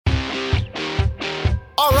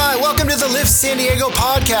All right, welcome to the Live San Diego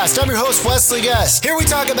podcast. I'm your host, Wesley Guest. Here we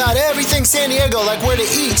talk about everything San Diego, like where to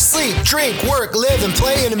eat, sleep, drink, work, live, and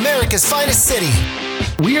play in America's finest city.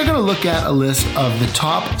 We are going to look at a list of the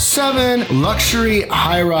top 7 luxury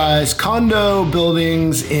high-rise condo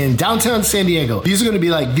buildings in downtown San Diego. These are going to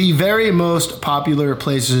be like the very most popular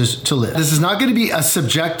places to live. This is not going to be a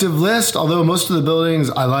subjective list, although most of the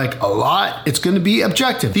buildings I like a lot. It's going to be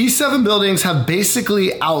objective. These 7 buildings have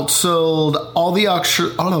basically outsold all the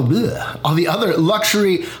other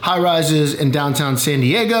luxury high-rises in downtown San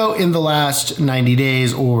Diego in the last 90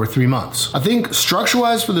 days or 3 months. I think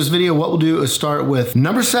structure-wise for this video, what we'll do is start with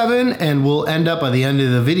number 7, and we'll end up by the end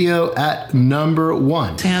of the video at number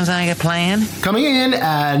 1. Sounds like a plan. Coming in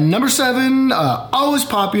at number 7, always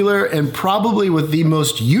popular and probably with the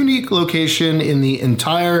most unique location in the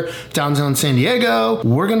entire downtown San Diego,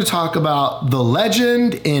 we're going to talk about the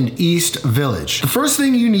Legend in East Village. The first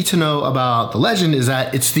thing you need to know about the Legend is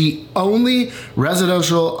that it's the only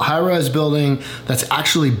residential high-rise building that's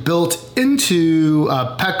actually built into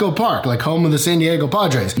Petco Park, like home of the San Diego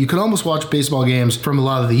Padres. You can almost watch baseball games from a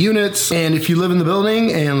lot of the units. And if you live in the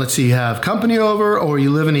building and let's say you have company over, or you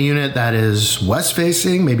live in a unit that is west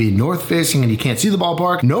facing, maybe north facing, and you can't see the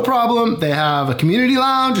ballpark, no problem. They have a community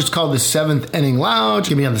lounge. It's called the 7th Inning Lounge. It's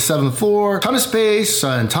gonna be on the 7th floor. Ton of space,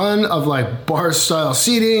 and ton of like bar style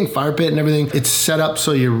seating, fire pit and everything. It's set up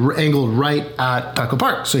so you're angled right at Petco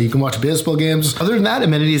Park, so you can watch baseball games. Other than that,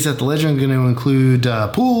 amenities at the Legend are going to include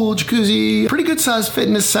pool, jacuzzi, pretty good sized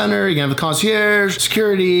fitness center. You're going to have the concierge,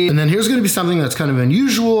 security, and then here's going to be something that's kind of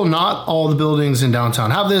unusual. Not all the buildings in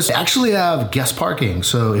downtown have this. They actually have guest parking.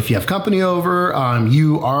 So if you have company over, there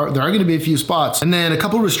are going to be a few spots. And then a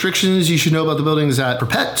couple restrictions you should know about the building is that for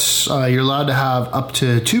pets, you're allowed to have up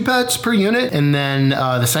to 2 pets per unit. And then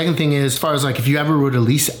the second thing is, as far as like if you ever were to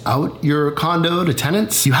lease out your condo to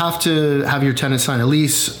tenants, you have to have your tenant sign a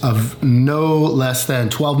lease of no less than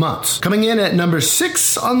 12 months. Coming in at number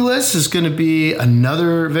 6 on the list is going to be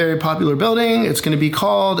another very popular building. It's going to be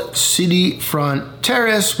called City Front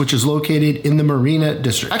Terrace, which is located in the Marina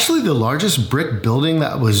District. Actually, the largest brick building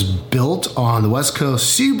that was built on the West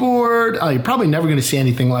Coast seaboard. You're probably never going to see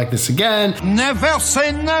anything like this again. Never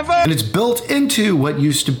say never. And it's built into what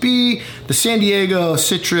used to be the San Diego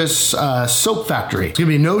Citrus Soap Factory. There's going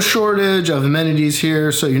to be no shortage of amenities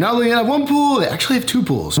here. So you're not only going to have one pool, they actually have 2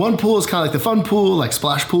 pools. One pool is kind of like the fun pool, like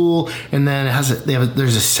splash pool, and then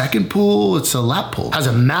there's a second pool. It's a lap pool. It has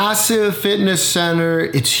a massive fitness center.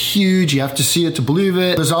 It's huge. You have to see it to believe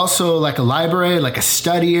it. There's also like a library, like a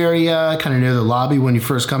study area, kind of near the lobby when you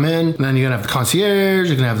first come in. And then you're gonna have the concierge.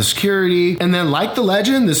 You're gonna have the security, and then like the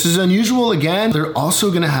Legend, this is unusual again. They're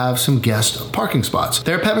also gonna have some guest parking spots.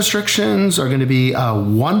 Their pet restrictions are gonna be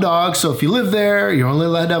 1 dog. So if you live there, you're only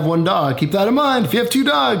allowed to have 1 dog. Keep that in mind. If you have 2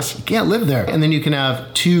 dogs, you can't live there. And then you can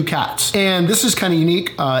have 2 cats. And this is kind of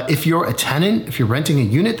unique. If you're a tenant, if you're renting a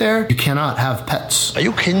unit there, you cannot have pets. Are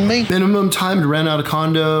you kidding me? Minimum time to rent out a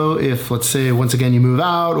condo, if let's say once again you move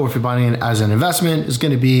out, or if you're buying it as an investment, is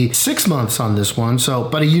going to be 6 months on this one. So,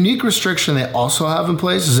 but a unique restriction they also have in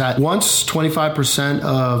place is that once 25%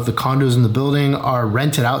 of the condos in the building are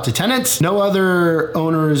rented out to tenants, no other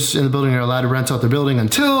owners in the building are allowed to rent out their building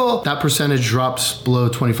until that percentage drops below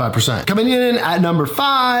 25%. Coming in at number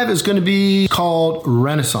 5 is going to be called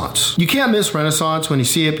Renaissance. You can't miss Renaissance when you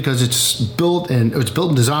see it because it's built and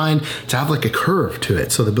designed to have like a curve to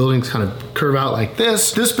it. So the buildings kind of curve out like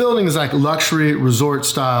this. This building is like luxury resort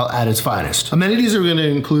style at its finest. Amenities are going to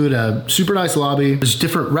include a super nice lobby. There's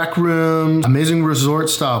different rec rooms, amazing resort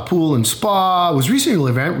style pool and spa. It was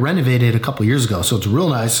recently renovated a couple years ago, so it's real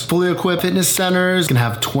nice. Fully equipped fitness centers can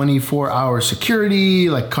have 24-hour security,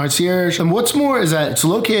 like concierge. And what's more is that it's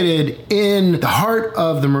located in the heart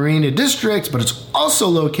of the Marina District, but it's also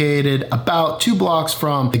located about 2 blocks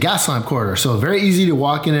from the Gaslamp corridor. So very easy to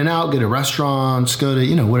walk in and out, get to restaurants, go to,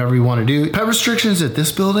 whatever you want to do. Pet restrictions at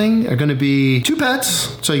this building are going to be 2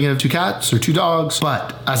 pets. So you can have 2 cats or 2 dogs,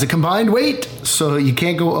 but as a combined weight, so you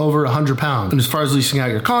can't go over 100 pounds. And as far as leasing out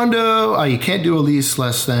your condo, you can't do a lease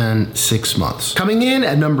less than 6 months. Coming in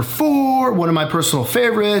at number 4, one of my personal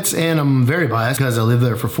favorites, and I'm very biased because I lived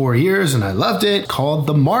there for 4 years and I loved it, called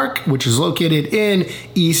The Mark, which is located in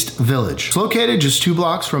East Village. It's located just 2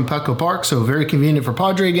 blocks from Petco Park, so very convenient for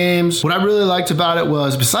Padre games. What I really liked about it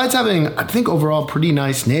was, besides having, I think overall pretty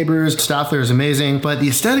nice neighbors, staff there is amazing, but the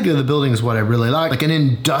aesthetic of the building is what I really like an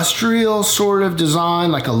industrial sort of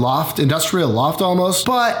design, like a loft, industrial loft almost,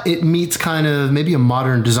 but it meets kind of maybe a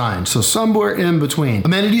modern design. So somewhere in between.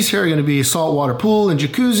 Amenities here are going to be a saltwater pool and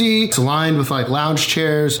jacuzzi. It's aligned with like lounge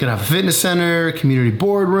chairs. You're going to have a fitness center, community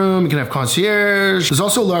boardroom. You can have concierge. There's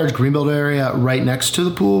also a large greenbelt area right next to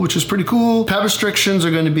the pool, which is pretty cool. Pet restrictions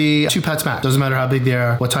are going to be 2 pets max. Doesn't matter how big they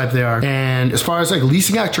are, what type they are. And as far as like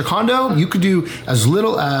leasing out your condo, you could do as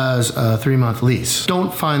little as a 3-month lease.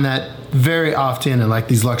 Don't find that very often in like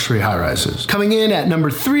these luxury high rises. Coming in at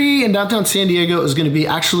number 3 in downtown San Diego is going to be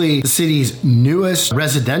actually the city's newest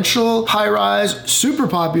residential high rise, super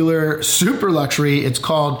popular, super luxury. It's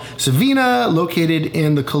called Savina, located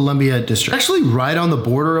in the Columbia district. Actually right on the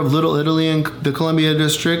border of Little Italy and the Columbia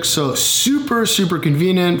district. So super, super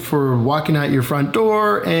convenient for walking out your front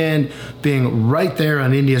door and being right there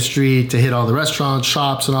on India Street to hit all the restaurants,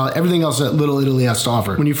 shops, and everything else that Little Italy has to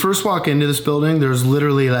offer. When you first walk into this building, there's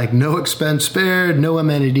literally like no expense spared, no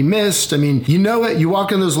amenity missed. I mean, you know it. You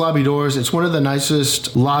walk in those lobby doors, it's one of the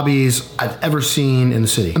nicest lobbies I've ever seen in the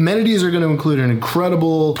city. Amenities are going to include an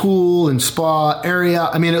incredible pool and spa area.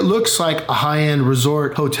 I mean, it looks like a high-end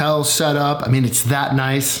resort hotel setup. I mean, it's that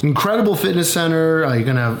nice. Incredible fitness center. You're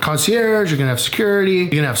going to have concierge, you're going to have security, you're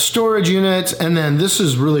going to have storage units, and then this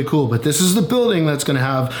is really cool, but this is the building that's going to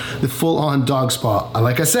have the full-on dog spa.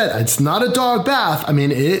 Like I said, it's not a dog bath. I mean,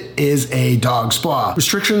 it is a dog spa.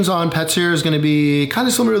 Restrictions on pets here is going to be kind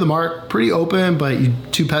of similar to the Mark, pretty open, but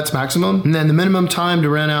 2 pets maximum. And then the minimum time to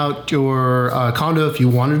rent out your condo, if you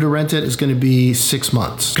wanted to rent it, is going to be 6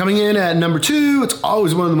 months. Coming in at number 2, it's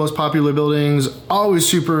always one of the most popular buildings, it's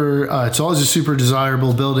always a super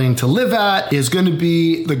desirable building to live at, is going to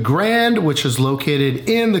be the Grand, which is located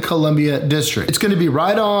in the Columbia district. It's going to be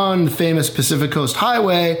right on the famous Pacific Coast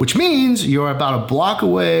Highway, which means you're about a block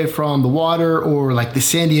away from the water or like the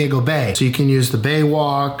San Diego Bay. So you can use the Bay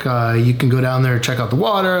Walk, you can go down there and check out the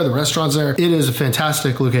water, the restaurants there. It is a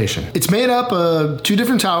fantastic location. It's made up of 2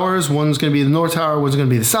 different towers. One's going to be the North Tower, one's going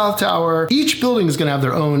to be the South Tower. Each building is going to have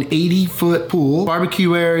their own 80-foot pool,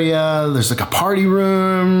 barbecue area, there's like a party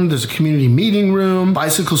room, there's a community meeting room,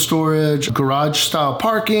 bicycle storage, garage-style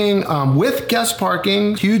parking with guest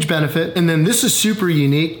parking, huge benefit. And then this is super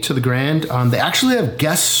unique to the Grand. They actually have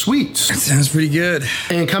guest suites. That sounds pretty good.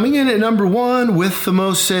 And coming in at number 1 with the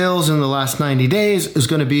most sales in the last 90 days is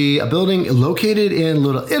going to be a building located in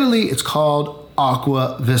Little Italy. It's called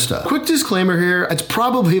Aqua Vista. Quick disclaimer here, it's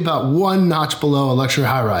probably about 1 notch below a luxury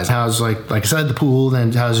high rise. It has like I said, the pool, then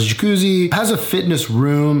it has a jacuzzi, it has a fitness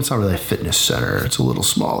room. It's not really a fitness center, it's a little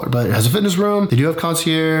smaller, but it has a fitness room. They do have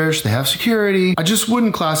concierge, they have security. I just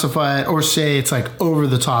wouldn't classify it or say it's like over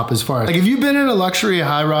the top as far as, like if you've been in a luxury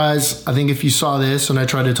high rise, I think if you saw this and I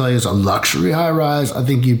tried to tell you it's a luxury high rise, I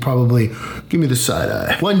think you'd probably give me the side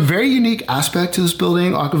eye. One very unique aspect to this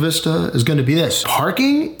building, Aqua Vista, is going to be this.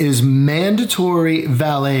 Parking is mandatory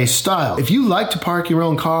valet style. If you like to park your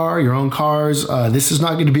own car, your own cars, this is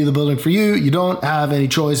not going to be the building for you. You don't have any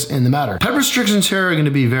choice in the matter. Pet restrictions here are going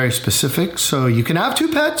to be very specific. So you can have 2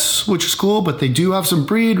 pets, which is cool, but they do have some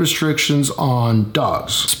breed restrictions on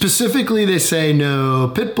dogs. Specifically, they say no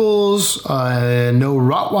pit bulls, no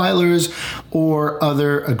Rottweilers, or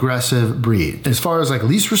other aggressive breed. As far as like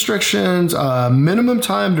lease restrictions, minimum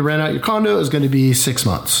time to rent out your condo is going to be 6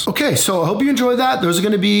 months. Okay, so I hope you enjoyed that. Those are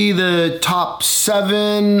going to be the top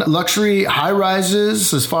 7 luxury high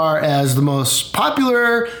rises as far as the most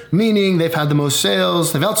popular, meaning they've had the most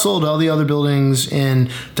sales. They've outsold all the other buildings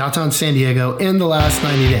in downtown San Diego in the last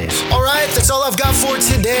 90 days. All right, that's all I've got for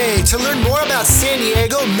today. To learn more about San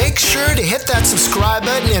Diego, make sure to hit that subscribe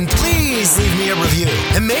button and please leave me a review.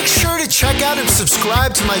 And make sure to check out and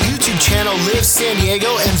subscribe to my YouTube channel, Live San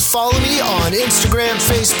Diego, and follow me on Instagram,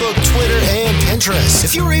 Facebook, Twitter, and Pinterest.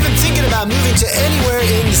 If you were even thinking about moving to anywhere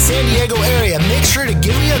in the San Diego area, make sure to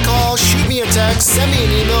give me a call, shoot me a text, send me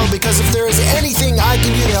an email, because if there is anything I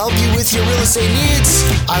can do to help you with your real estate needs,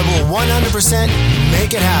 I will 100%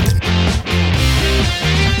 make it happen.